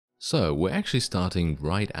So, we're actually starting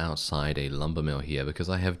right outside a lumber mill here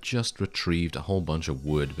because I have just retrieved a whole bunch of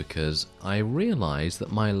wood because I realized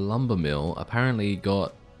that my lumber mill apparently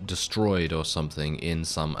got destroyed or something in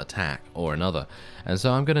some attack or another. And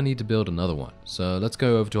so I'm going to need to build another one. So let's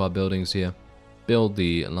go over to our buildings here, build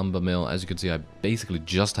the lumber mill. As you can see, I basically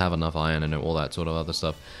just have enough iron and all that sort of other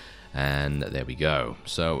stuff. And there we go.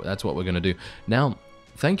 So that's what we're going to do. Now,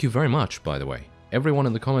 thank you very much, by the way. Everyone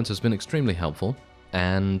in the comments has been extremely helpful.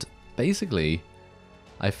 And basically,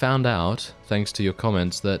 I found out, thanks to your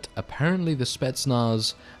comments, that apparently the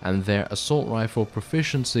Spetsnaz and their assault rifle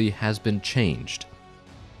proficiency has been changed.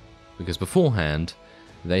 Because beforehand,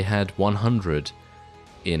 they had 100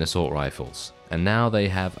 in assault rifles, and now they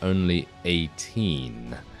have only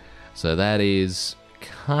 18. So that is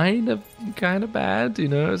kind of bad, you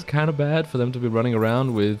know, it's kind of bad for them to be running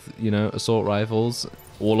around with, you know, assault rifles,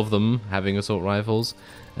 all of them having assault rifles,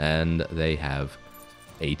 and they have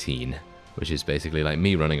 18, which is basically like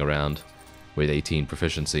me running around with 18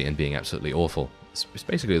 proficiency and being absolutely awful. It's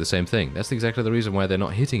basically the same thing. That's exactly the reason why they're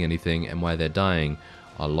not hitting anything and why they're dying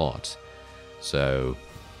a lot. So,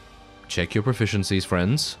 check your proficiencies,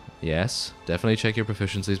 friends. Yes, definitely check your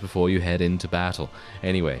proficiencies before you head into battle.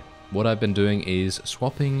 Anyway, what I've been doing is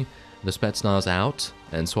swapping the Spetsnaz out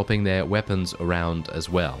and swapping their weapons around as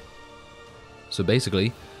well. So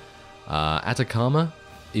basically, Atacama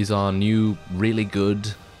is our new really good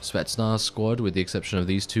Spetsnaz squad, with the exception of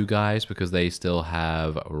these two guys, because they still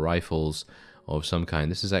have rifles of some kind.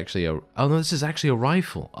 This is actually a... Oh, no, this is actually a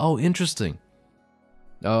rifle. Oh, interesting.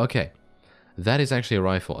 Oh, okay. That is actually a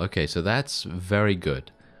rifle. Okay, so that's very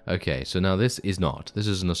good. Okay, so now this is not. This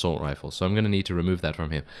is an assault rifle, so I'm going to need to remove that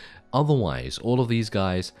from here. Otherwise, all of these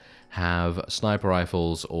guys have sniper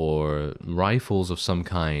rifles or rifles of some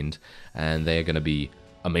kind, and they're going to be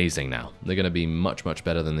amazing now. They're going to be much, much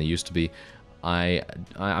better than they used to be.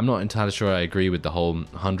 I'm not entirely sure I agree with the whole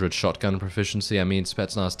 100 shotgun proficiency. I mean,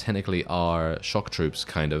 Spetsnaz technically are shock troops,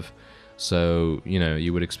 kind of. So, you know,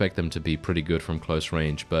 you would expect them to be pretty good from close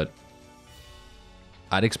range, but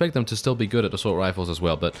I'd expect them to still be good at assault rifles as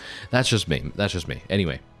well, but that's just me. That's just me.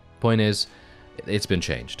 Anyway, point is, it's been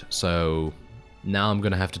changed. So now I'm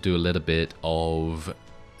going to have to do a little bit of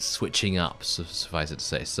switching up, suffice it to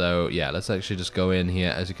say. So yeah, let's actually just go in here.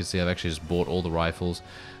 As you can see, I've actually just bought all the rifles,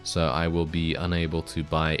 so I will be unable to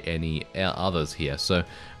buy any others here. So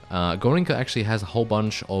Gorinka actually has a whole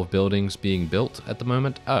bunch of buildings being built at the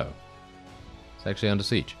moment. Oh, it's actually under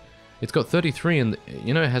siege. It's got 33 in the,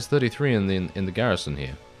 you know, it has 33 in the garrison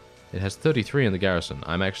here. It has 33 in the garrison.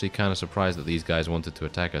 I'm actually kind of surprised that these guys wanted to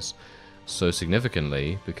attack us so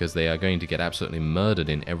significantly, because they are going to get absolutely murdered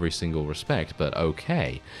in every single respect, but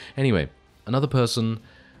okay. Anyway, another person,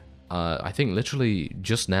 I think literally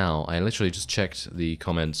just now, I literally just checked the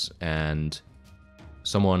comments, and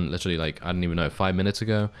someone literally, like, I don't even know, 5 minutes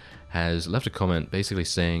ago, has left a comment basically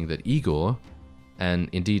saying that Igor, and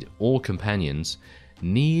indeed all companions,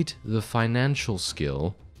 need the financial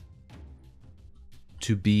skill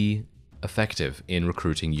to be effective in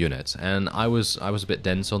recruiting units. And I was a bit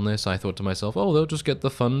dense on this. I thought to myself, oh, they'll just get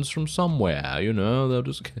the funds from somewhere, you know, they'll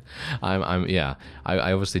just get... I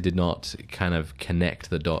obviously did not kind of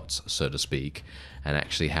connect the dots, so to speak, and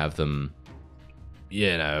actually have them,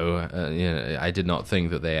 you know, I did not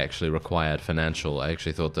think that they actually required financial. I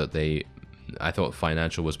actually thought that I thought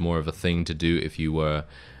financial was more of a thing to do if you were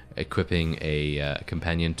equipping a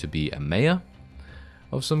companion to be a mayor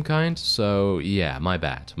of some kind. So yeah, my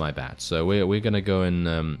bad. So we're gonna go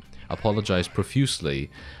and apologize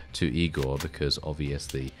profusely to Igor, because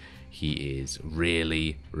obviously he is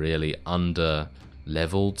really under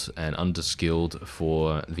leveled and underskilled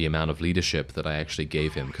for the amount of leadership that I actually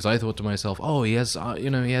gave him. Because I thought to myself, oh, he has you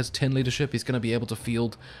know, he has 10 leadership, he's gonna be able to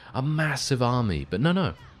field a massive army. But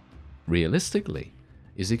no, realistically,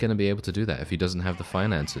 is he going to be able to do that if he doesn't have the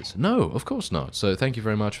finances? No, of course not. So thank you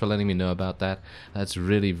very much for letting me know about that. That's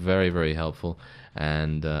really very helpful,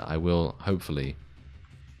 and I will hopefully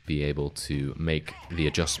be able to make the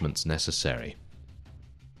adjustments necessary.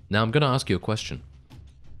 Now I'm going to ask you a question.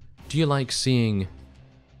 Do you like seeing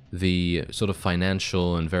the sort of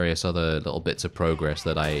financial and various other little bits of progress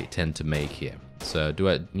that I tend to make here? So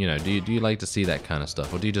do you like to see that kind of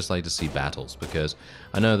stuff, or do you just like to see battles? Because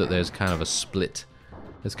I know that there's kind of a split.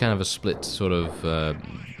 There's kind of a split sort of,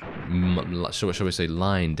 shall we say,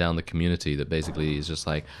 line down the community that basically is just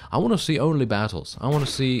like, I want to see only battles. I want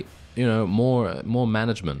to see, you know, more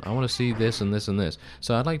management. I want to see this and this and this.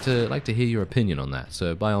 So I'd like to hear your opinion on that.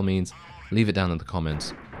 So by all means, leave it down in the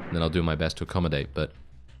comments, and then I'll do my best to accommodate. But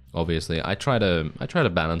obviously, I try to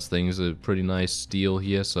balance things. A pretty nice deal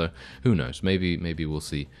here. So who knows? Maybe we'll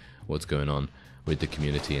see what's going on with the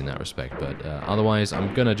community in that respect. But otherwise,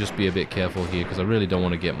 I'm gonna just be a bit careful here because I really don't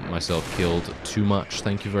want to get myself killed too much.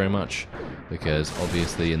 Thank you very much. Because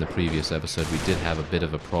obviously in the previous episode we did have a bit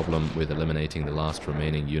of a problem with eliminating the last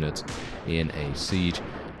remaining units in a siege,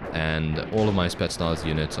 and all of my Spetsnaz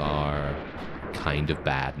units are kind of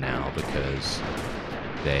bad now because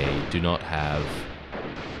they do not have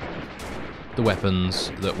the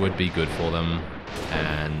weapons that would be good for them,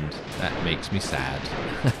 and that makes me sad.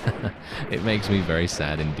 It makes me very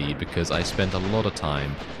sad indeed, because I spent a lot of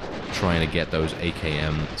time trying to get those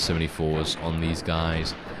AKM 74s on these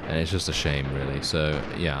guys, and it's just a shame, really. So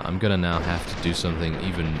yeah, I'm gonna now have to do something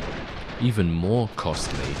even more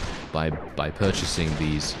costly by purchasing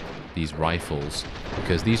these rifles,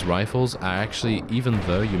 because these rifles are actually, even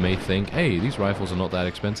though you may think, hey, these rifles are not that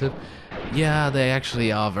expensive, yeah, they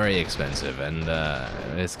actually are very expensive, and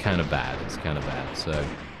it's kind of bad. It's kind of bad. So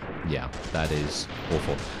yeah, that is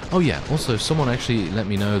awful. Oh yeah, also someone actually let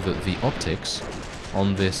me know that the optics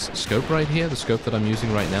on this scope right here, the scope that I'm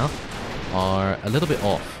using right now, are a little bit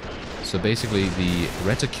off. So basically the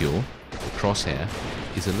reticule, the crosshair,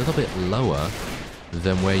 is a little bit lower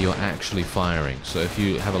than where you're actually firing. So if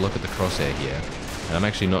you have a look at the crosshair here, and I'm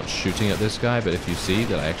actually not shooting at this guy, but if you see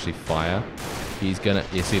that I actually fire, he's gonna,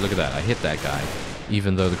 you see, look at that, I hit that guy,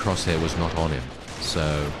 even though the crosshair was not on him.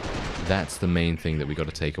 So that's the main thing that we got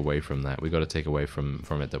to take away from that. We got to take away from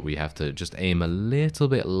it that we have to just aim a little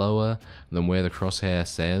bit lower than where the crosshair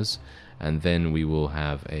says, and then we will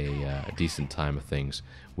have a decent time of things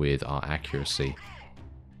with our accuracy.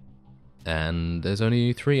 And there's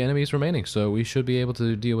only 3 enemies remaining, so we should be able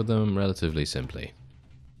to deal with them relatively simply.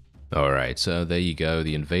 Alright, so there you go,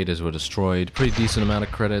 the invaders were destroyed. Pretty decent amount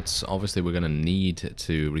of credits. Obviously we're going to need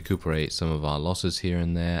to recuperate some of our losses here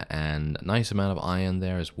and there, and a nice amount of iron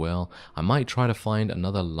there as well. I might try to find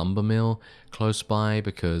another lumber mill close by,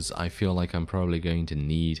 because I feel like I'm probably going to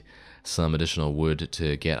need some additional wood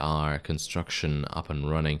to get our construction up and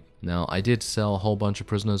running. Now, I did sell a whole bunch of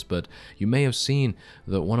prisoners, but you may have seen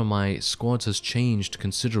that one of my squads has changed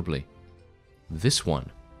considerably. This one,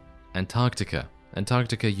 Antarctica.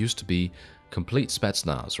 Antarctica used to be complete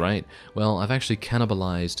Spetsnaz, right? Well, I've actually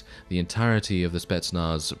cannibalized the entirety of the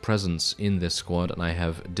Spetsnaz presence in this squad, and I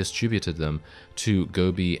have distributed them to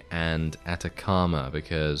Gobi and Atacama,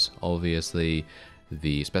 because obviously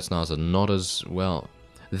the Spetsnaz are not as, well,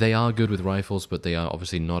 they are good with rifles, but they are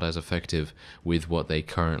obviously not as effective with what they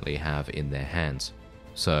currently have in their hands.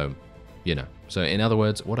 So, you know. So in other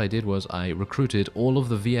words, what I did was I recruited all of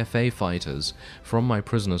the VFA fighters from my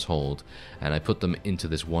prisoners hold, and I put them into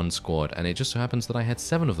this one squad, and it just so happens that I had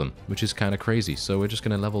 7 of them, which is kind of crazy. So we're just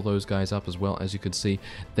going to level those guys up as well. As you can see,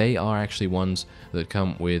 they are actually ones that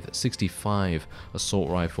come with 65 assault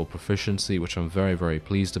rifle proficiency, which I'm very, very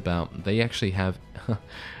pleased about. They actually have,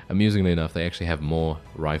 amusingly enough, they actually have more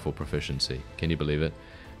rifle proficiency. Can you believe it?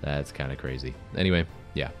 That's kind of crazy. Anyway,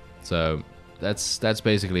 yeah, so that's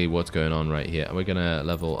basically what's going on right here. We're gonna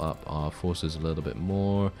level up our forces a little bit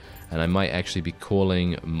more, and I might actually be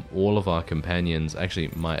calling all of our companions.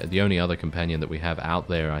 Actually, the only other companion that we have out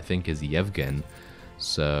there, I think, is Yevgen.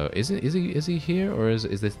 So is he here, or is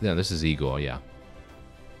this? No, this is Igor. Yeah.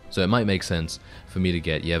 So it might make sense for me to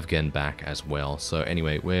get Yevgen back as well. So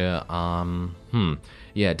anyway, we're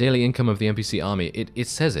yeah, daily income of the NPC army. It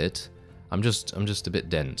says it. I'm just a bit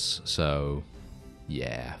dense. So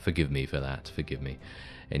yeah, forgive me for that, forgive me.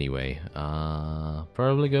 Anyway,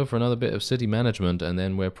 probably go for another bit of city management, and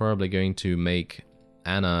then we're probably going to make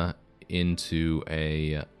Anna into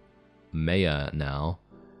a mayor now.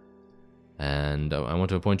 And I want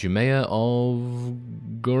to appoint you mayor of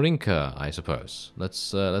Gorinka, I suppose.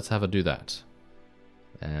 Let's have her do that.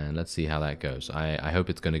 And let's see how that goes. I hope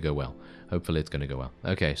it's going to go well. Hopefully it's going to go well.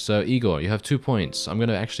 Okay, so Igor, you have 2 points. I'm going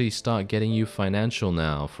to actually start getting you financial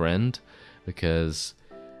now, friend, because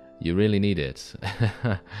you really need it.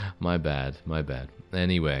 My bad, my bad.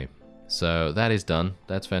 Anyway, so that is done.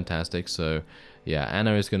 That's fantastic. So yeah,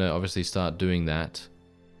 Anna is going to obviously start doing that.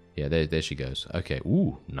 Yeah, there she goes. Okay,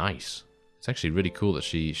 ooh, nice. It's actually really cool that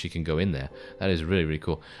she can go in there. That is really, really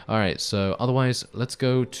cool. Alright, so otherwise, let's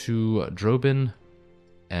go to Drobin,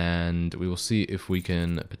 and we will see if we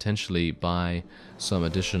can potentially buy some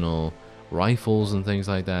additional rifles and things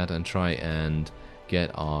like that, and try and get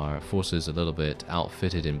our forces a little bit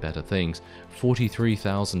outfitted in better things.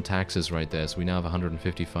 43,000 taxes right there, so we now have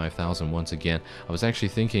 155,000 once again. I was actually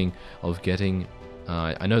thinking of getting,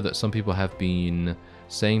 I know that some people have been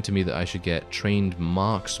saying to me that I should get trained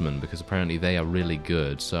marksmen, because apparently they are really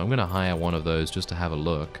good, so I'm going to hire one of those just to have a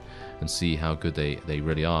look and see how good they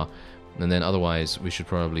really are. And then otherwise we should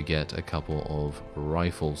probably get a couple of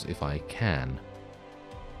rifles if I can.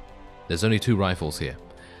 There's only 2 rifles here.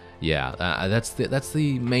 Yeah, that's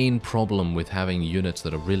the main problem with having units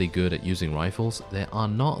that are really good at using rifles. There are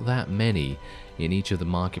not that many in each of the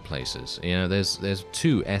marketplaces. You know, there's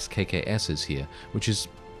 2 SKKSs here, which is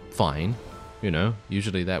fine. You know,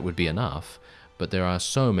 usually that would be enough. But there are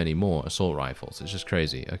so many more assault rifles. It's just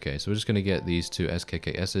crazy. Okay, so we're just going to get these 2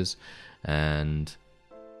 SKKSs, and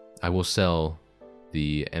I will sell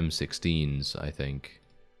the M16s, I think,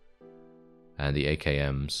 and the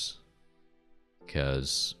AKMs,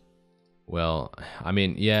 because, well, I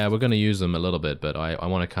mean, yeah, we're going to use them a little bit, but I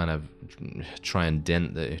want to kind of try and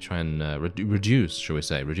reduce, shall we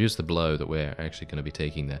say, reduce the blow that we're actually going to be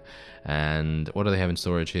taking there. And what do they have in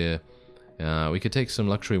storage here? We could take some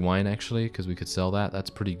luxury wine, actually, because we could sell that. That's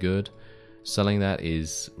pretty good. Selling that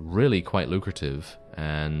is really quite lucrative,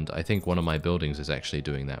 and I think one of my buildings is actually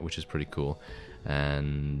doing that, which is pretty cool.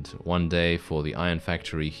 And one day for the iron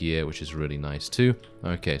factory here, which is really nice too.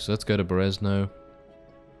 Okay, so let's go to Berezno.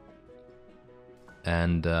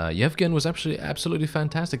 And Yevgen was actually absolutely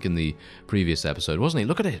fantastic in the previous episode, wasn't he?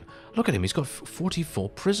 Look at it. Look at him. He's got 44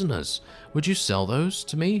 prisoners. Would you sell those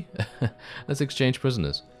to me? Let's exchange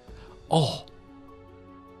prisoners. Oh,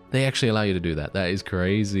 they actually allow you to do that. That is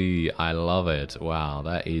crazy. I love it. Wow,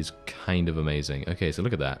 that is kind of amazing. Okay, so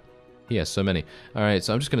look at that. He has so many. All right,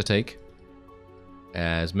 so I'm just going to take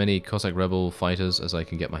as many Cossack Rebel fighters as I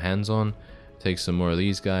can get my hands on. Take some more of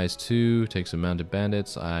these guys too. Take some mounted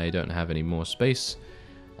bandits. I don't have any more space.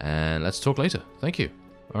 And let's talk later. Thank you.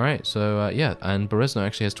 All right, so yeah, and Berezno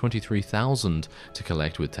actually has 23,000 to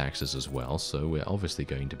collect with taxes as well, so we're obviously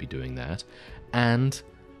going to be doing that. And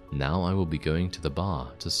now I will be going to the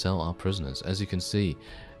bar to sell our prisoners. As you can see,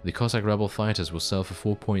 the Cossack Rebel fighters will sell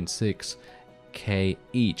for 4.6k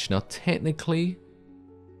each. Now, technically,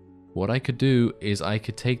 what I could do is I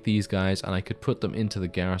could take these guys and I could put them into the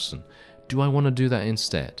garrison. Do I want to do that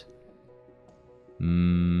instead? Yeah,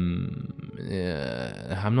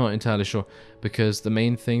 I'm not entirely sure, because the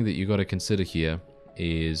main thing that you got to consider here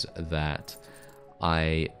is that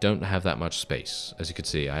I don't have that much space. As you can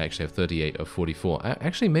see, I actually have 38 of 44.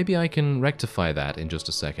 Actually, maybe I can rectify that in just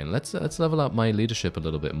a second. Let's level up my leadership a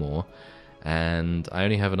little bit more. And I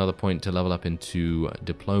only have another point to level up into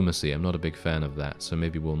diplomacy. I'm not a big fan of that, so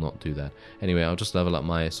maybe we'll not do that. Anyway, I'll just level up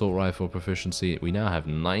my assault rifle proficiency. We now have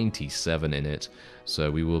 97 in it, so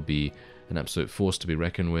we will be an absolute force to be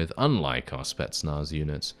reckoned with, unlike our Spetsnaz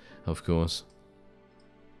units, of course.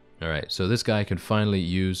 Alright, so this guy can finally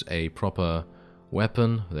use a proper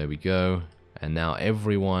weapon. There we go. And now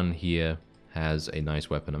everyone here has a nice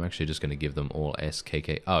weapon. I'm actually just going to give them all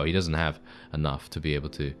SKK. Oh, he doesn't have enough to be able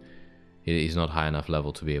to... He's not high enough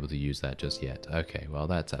level to be able to use that just yet. Okay, well,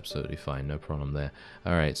 that's absolutely fine. No problem there.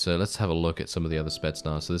 Alright, so let's have a look at some of the other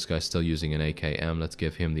Spetsnaz. So this guy's still using an AKM. Let's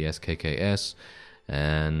give him the SKKS.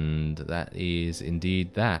 And that is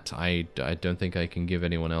indeed that. I don't think I can give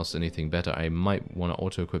anyone else anything better. I might want to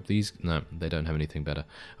auto-equip these. No, they don't have anything better.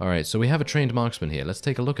 Alright, so we have a trained marksman here. Let's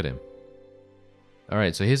take a look at him.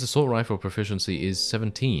 Alright, so his assault rifle proficiency is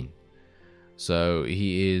 17. So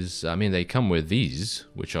he is... I mean, they come with these,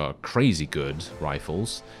 which are crazy good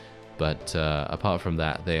rifles. But apart from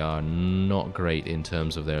that, they are not great in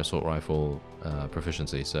terms of their assault rifle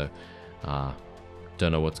proficiency. So...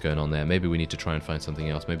 don't know what's going on there. Maybe we need to try and find something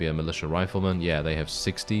else. Maybe a militia rifleman. Yeah, they have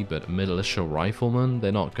 60, but militia rifleman,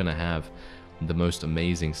 they're not going to have the most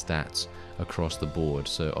amazing stats across the board.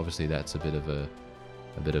 So obviously that's a bit of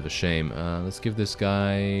a shame. Let's give this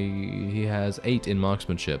guy... He has 8 in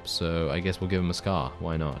marksmanship, so I guess we'll give him a scar.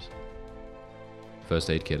 Why not? First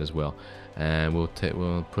aid kit as well. And we'll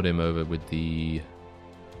put him over with the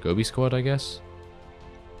Gobi squad, I guess.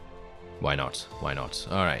 Why not? Why not?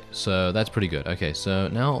 Alright, so that's pretty good. Okay, so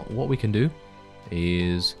now what we can do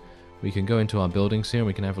is we can go into our buildings here and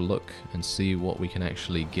we can have a look and see what we can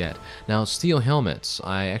actually get. Now, steel helmets.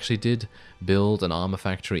 I actually did build an armor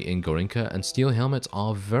factory in Gorinka, and steel helmets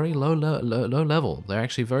are very low level. They're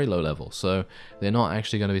actually very low level, so they're not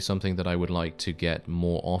actually going to be something that I would like to get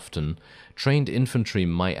more often. Trained infantry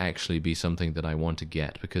might actually be something that I want to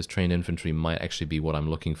get, because trained infantry might actually be what I'm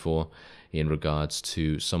looking for in regards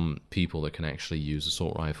to some people that can actually use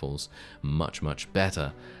assault rifles much, much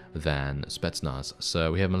better than Spetsnaz.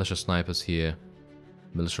 So we have militia snipers here,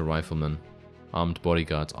 militia riflemen, armed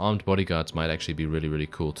bodyguards. Armed bodyguards might actually be really, really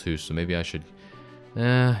cool too, so maybe I should...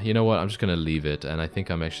 you know what, I'm just going to leave it, and I think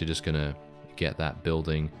I'm actually just going to get that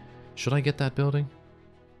building. Should I get that building?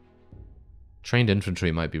 Trained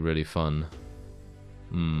infantry might be really fun.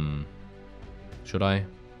 Should I?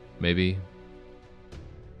 Maybe?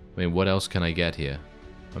 I mean, what else can I get here?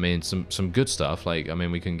 I mean, some good stuff. Like, I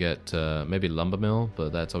mean, we can get maybe lumber mill,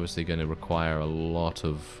 but that's obviously going to require a lot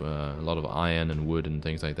of iron and wood and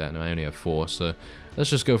things like that. And I only have 4, so let's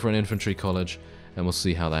just go for an infantry college, and we'll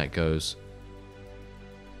see how that goes.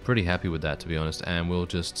 Pretty happy with that, to be honest. And we'll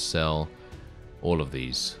just sell all of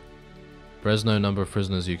these. Bresno, number of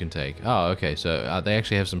prisoners you can take. Oh, okay. So they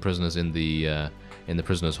actually have some prisoners in the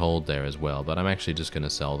prisoners' hold there as well. But I'm actually just going to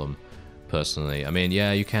sell them personally. I mean,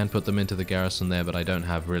 yeah, you can put them into the garrison there, but I don't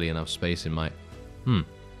have really enough space in my... I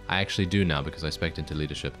actually do now because I spec'd into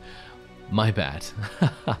leadership. My bad.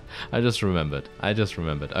 I just remembered.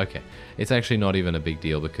 Okay. It's actually not even a big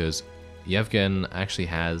deal because Yevgen actually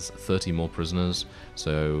has 30 more prisoners,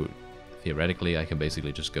 so theoretically I can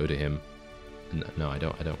basically just go to him. No, I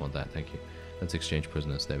don't want that, thank you. Let's exchange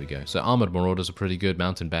prisoners, there we go. So armored marauders are pretty good,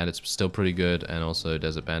 mountain bandits still pretty good, and also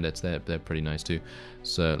desert bandits, they're pretty nice too.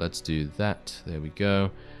 So let's do that, there we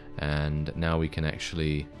go. And now we can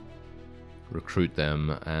actually recruit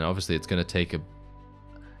them, and obviously it's going to take a...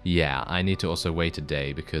 Yeah, I need to also wait a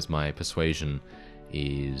day because my persuasion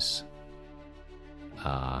is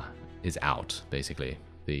out, basically.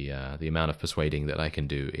 The amount of persuading that I can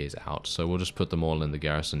do is out. So we'll just put them all in the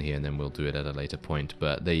garrison here, and then we'll do it at a later point.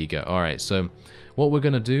 But there you go. Alright, so what we're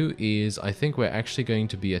going to do is, I think we're actually going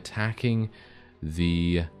to be attacking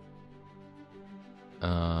the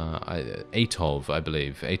ATOV, I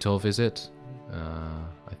believe. ATOV, is it?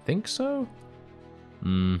 I think so? I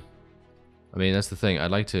mean, that's the thing. I'd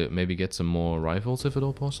like to maybe get some more rifles if at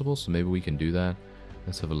all possible, so maybe we can do that.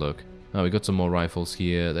 Let's have a look. Oh, we got some more rifles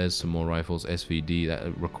here. There's some more rifles. SVD,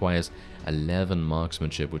 that requires 11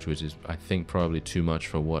 marksmanship, which is, I think, probably too much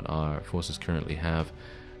for what our forces currently have.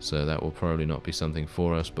 So that will probably not be something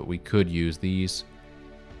for us, but we could use these.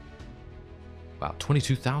 Wow,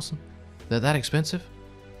 22,000? They're that expensive?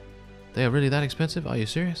 They are really that expensive? Are you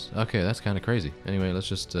serious? Okay, that's kind of crazy. Anyway, let's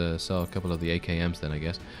just sell a couple of the AKMs then, I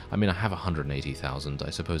guess. I mean, I have 180,000. I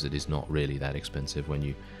suppose it is not really that expensive when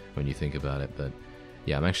you think about it, but...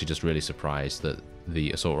 Yeah, I'm actually just really surprised that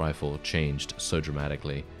the assault rifle changed so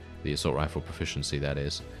dramatically. The assault rifle proficiency, that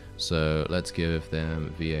is. So let's give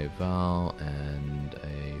them VA Val and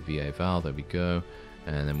a VA Val. There we go.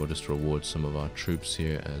 And then we'll just reward some of our troops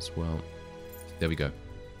here as well. There we go.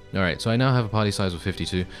 Alright, so I now have a party size of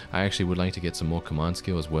 52. I actually would like to get some more command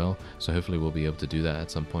skill as well. So hopefully we'll be able to do that at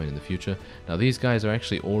some point in the future. Now these guys are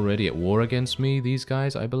actually already at war against me. These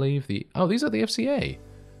guys, I believe. Oh, these are the FCA.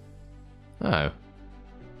 Oh.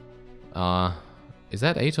 Is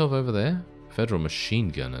that ATOV over there? Federal Machine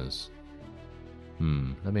Gunners.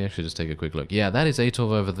 Let me actually just take a quick look. Yeah, that is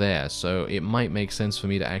ATOV over there, so it might make sense for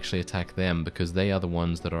me to actually attack them because they are the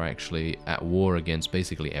ones that are actually at war against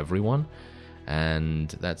basically everyone. And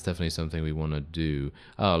that's definitely something we want to do.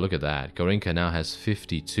 Oh, look at that. Gorinka now has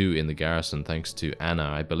 52 in the garrison thanks to Anna.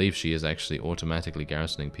 I believe she is actually automatically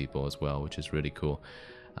garrisoning people as well, which is really cool.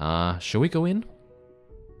 Shall we go in?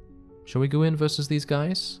 Shall we go in versus these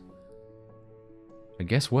guys? I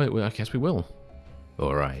guess we will.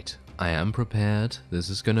 Alright, I am prepared. This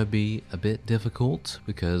is going to be a bit difficult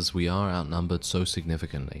because we are outnumbered so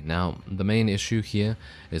significantly. Now, the main issue here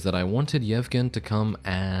is that I wanted Yevgen to come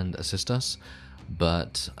and assist us,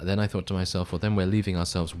 but then I thought to myself, well, then we're leaving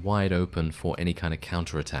ourselves wide open for any kind of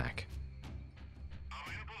counterattack.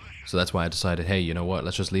 So that's why I decided, hey, you know what,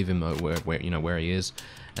 let's just leave him where he is,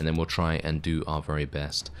 and then we'll try and do our very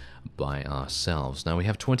best by ourselves. Now we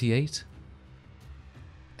have 28.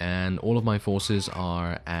 And all of my forces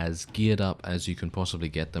are as geared up as you can possibly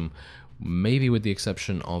get them, maybe with the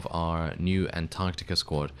exception of our new Antarctica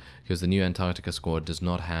squad, because the new Antarctica squad does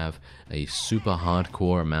not have a super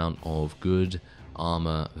hardcore amount of good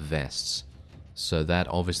armor vests. So that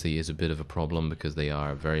obviously is a bit of a problem because they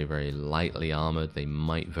are very, very lightly armored. They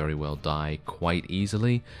might very well die quite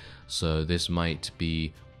easily. So this might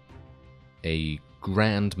be a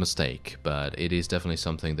grand mistake, but it is definitely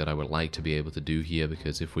something that I would like to be able to do here,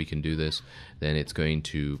 because if we can do this, then it's going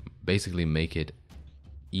to basically make it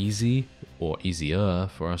easy or easier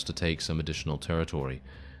for us to take some additional territory.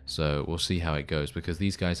 So we'll see how it goes, because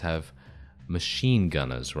these guys have machine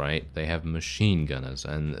gunners, right? They have machine gunners,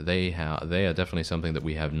 and they are definitely something that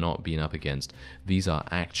we have not been up against. These are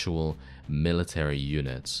actual military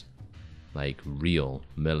units. Like real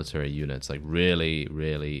military units, like really,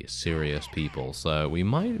 really serious people. So we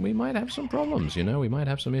might have some problems, you know, we might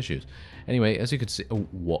have some issues. Anyway, as you can see, oh,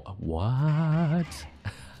 what?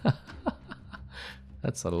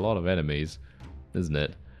 That's a lot of enemies, isn't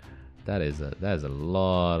it? That is a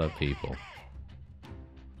lot of people.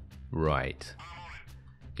 Right.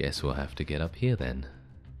 Guess we'll have to get up here then.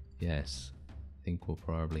 Yes, I think we'll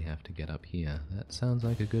probably have to get up here. That sounds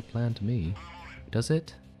like a good plan to me. Does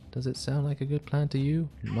it? Does it sound like a good plan to you?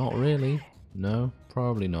 Not really. No,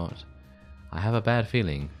 probably not. I have a bad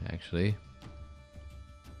feeling, actually.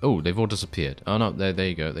 Oh, they've all disappeared. Oh no, there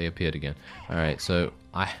you go. They appeared again. Alright, so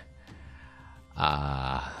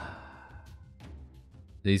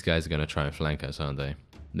these guys are going to try and flank us, aren't they?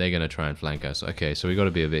 They're going to try and flank us. Okay, so we got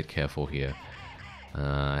to be a bit careful here.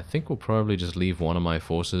 I think we'll probably just leave one of my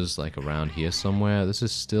forces like around here somewhere. This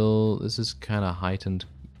is kind of heightened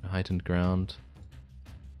ground.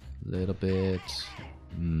 A little bit.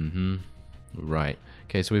 Right.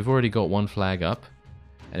 Okay, so we've already got one flag up.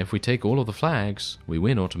 And if we take all of the flags, we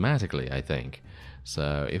win automatically, I think.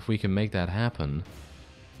 So if we can make that happen,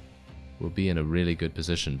 we'll be in a really good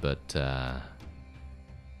position. But,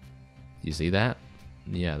 you see that?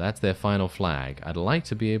 Yeah, that's their final flag. I'd like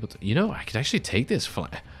to be able to... You know, I could actually take this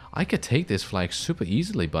flag. I could take this flag super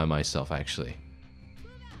easily by myself, actually.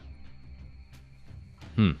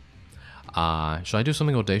 Should I do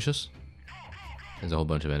something audacious? There's a whole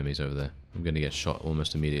bunch of enemies over there. I'm going to get shot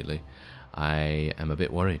almost immediately. I am a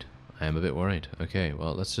bit worried. Okay,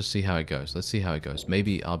 well, let's just see how it goes.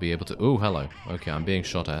 Maybe I'll be able to... Oh, hello. Okay, I'm being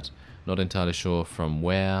shot at. Not entirely sure from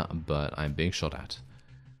where, but I'm being shot at.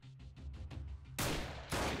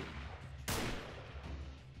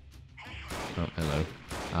 Oh, hello.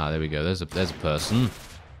 Ah, there we go. There's a person.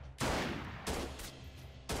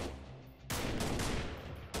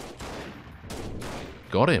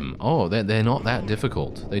 Got him. Oh, they're not that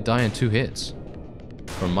difficult. They die in 2 hits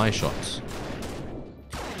from my shots.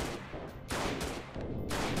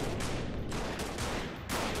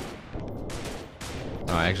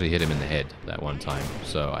 Oh, I actually hit him in the head that one time,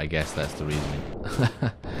 so I guess that's the reason.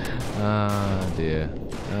 Ah, dear.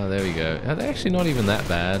 Oh, there we go. They're actually not even that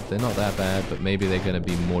bad. They're not that bad, but maybe they're going to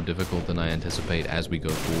be more difficult than I anticipate as we go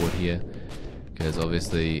forward here. Because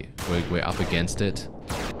obviously we're up against it.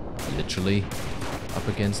 Literally up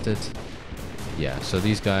against it. Yeah, so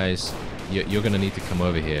these guys, you're going to need to come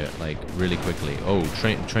over here, like, really quickly. Oh,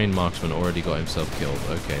 trained marksman already got himself killed.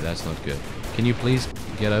 Okay, that's not good. Can you please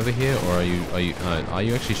get over here, or are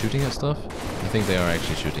you actually shooting at stuff? I think they are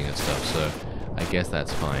actually shooting at stuff, so I guess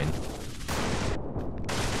that's fine.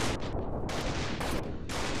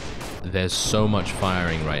 There's so much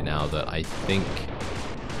firing right now that I think...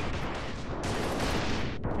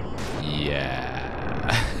 Yeah.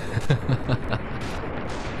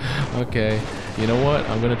 Okay, you know what?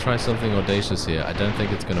 I'm going to try something audacious here. I don't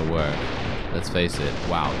think it's going to work. Let's face it.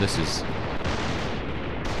 Wow, this is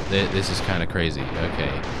kind of crazy.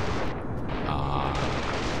 Okay.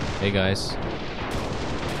 Hey guys.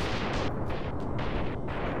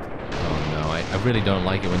 I really don't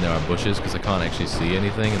like it when there are bushes because I can't actually see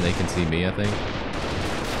anything and they can see me, I think.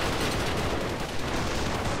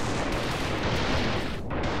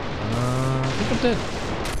 I think I'm dead.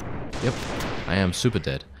 Yep, I am super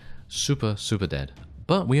dead. Super dead.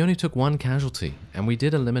 But we only took 1 casualty and we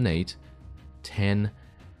did eliminate 10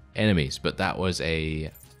 enemies, but that was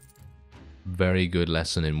a very good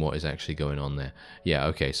lesson in what is actually going on there. Yeah,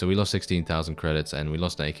 okay, so we lost 16,000 credits and we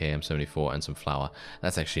lost an AKM-74 and some flour.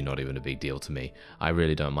 That's actually not even a big deal to me. I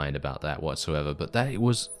really don't mind about that whatsoever, but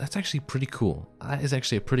that's actually pretty cool. That is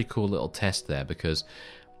actually a pretty cool little test there, because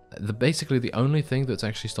basically the only thing that's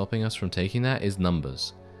actually stopping us from taking that is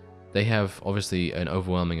numbers. They have obviously an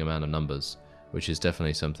overwhelming amount of numbers, which is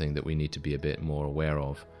definitely something that we need to be a bit more aware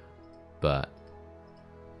of. But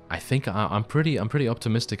I think I'm pretty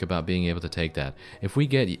optimistic about being able to take that. If we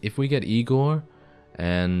get Igor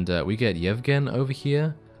and we get Yevgen over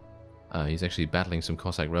here, he's actually battling some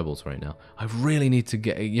Cossack rebels right now. I really need to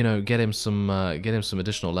get him some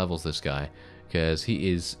additional levels, this guy, because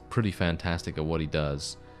he is pretty fantastic at what he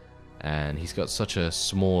does, and he's got such a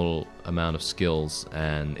small amount of skills,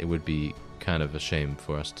 and it would be kind of a shame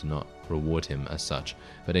for us to not reward him as such.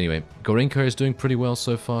 But anyway, Gorinka is doing pretty well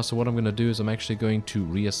so far, so what I'm going to do is I'm actually going to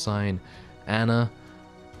reassign Anna,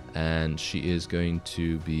 and she is going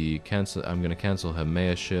to be I'm going to cancel her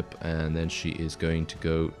mayorship, and then she is going to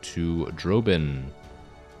go to Drobin.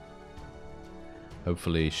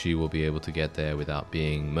 Hopefully she will be able to get there without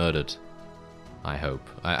being murdered. I hope.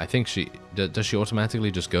 I think does she automatically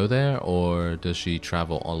just go there, or does she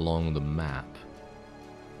travel along the map?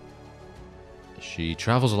 She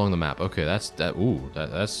travels along the map. Okay, that's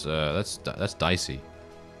dicey.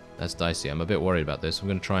 That's dicey. I'm a bit worried about this. I'm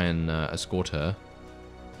going to try and escort her,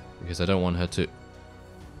 because I don't want her to...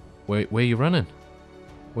 Where are you running?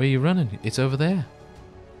 Where are you running? It's over there.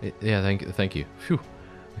 Yeah, thank you. Phew.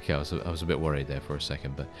 Okay, I was a bit worried there for a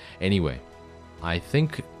second, but anyway, I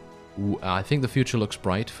think the future looks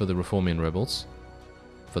bright for the Reformian rebels,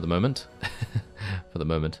 for the moment. For the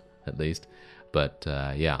moment, at least. But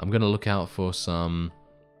yeah, I'm going to look out for some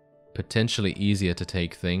potentially easier to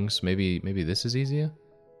take things. Maybe this is easier?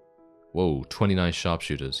 Whoa, 29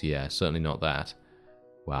 sharpshooters. Yeah, certainly not that.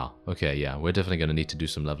 Wow. Okay, yeah, we're definitely going to need to do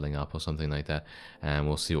some leveling up or something like that, and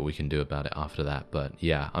we'll see what we can do about it after that. But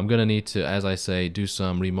yeah, I'm going to need to, as I say, do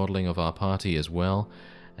some remodeling of our party as well,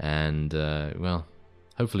 and, well,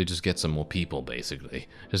 hopefully just get some more people, basically.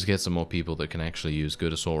 Just get some more people that can actually use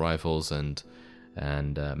good assault rifles, and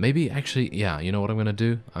maybe actually, yeah, you know what I'm going to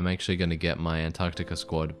do? I'm actually going to get my Antarctica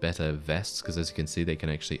squad better vests, because as you can see, they can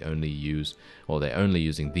actually only use, or they're only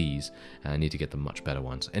using these, and I need to get them much better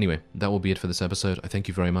ones. Anyway, that will be it for this episode. I thank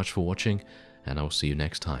you very much for watching, and I will see you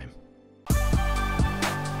next time.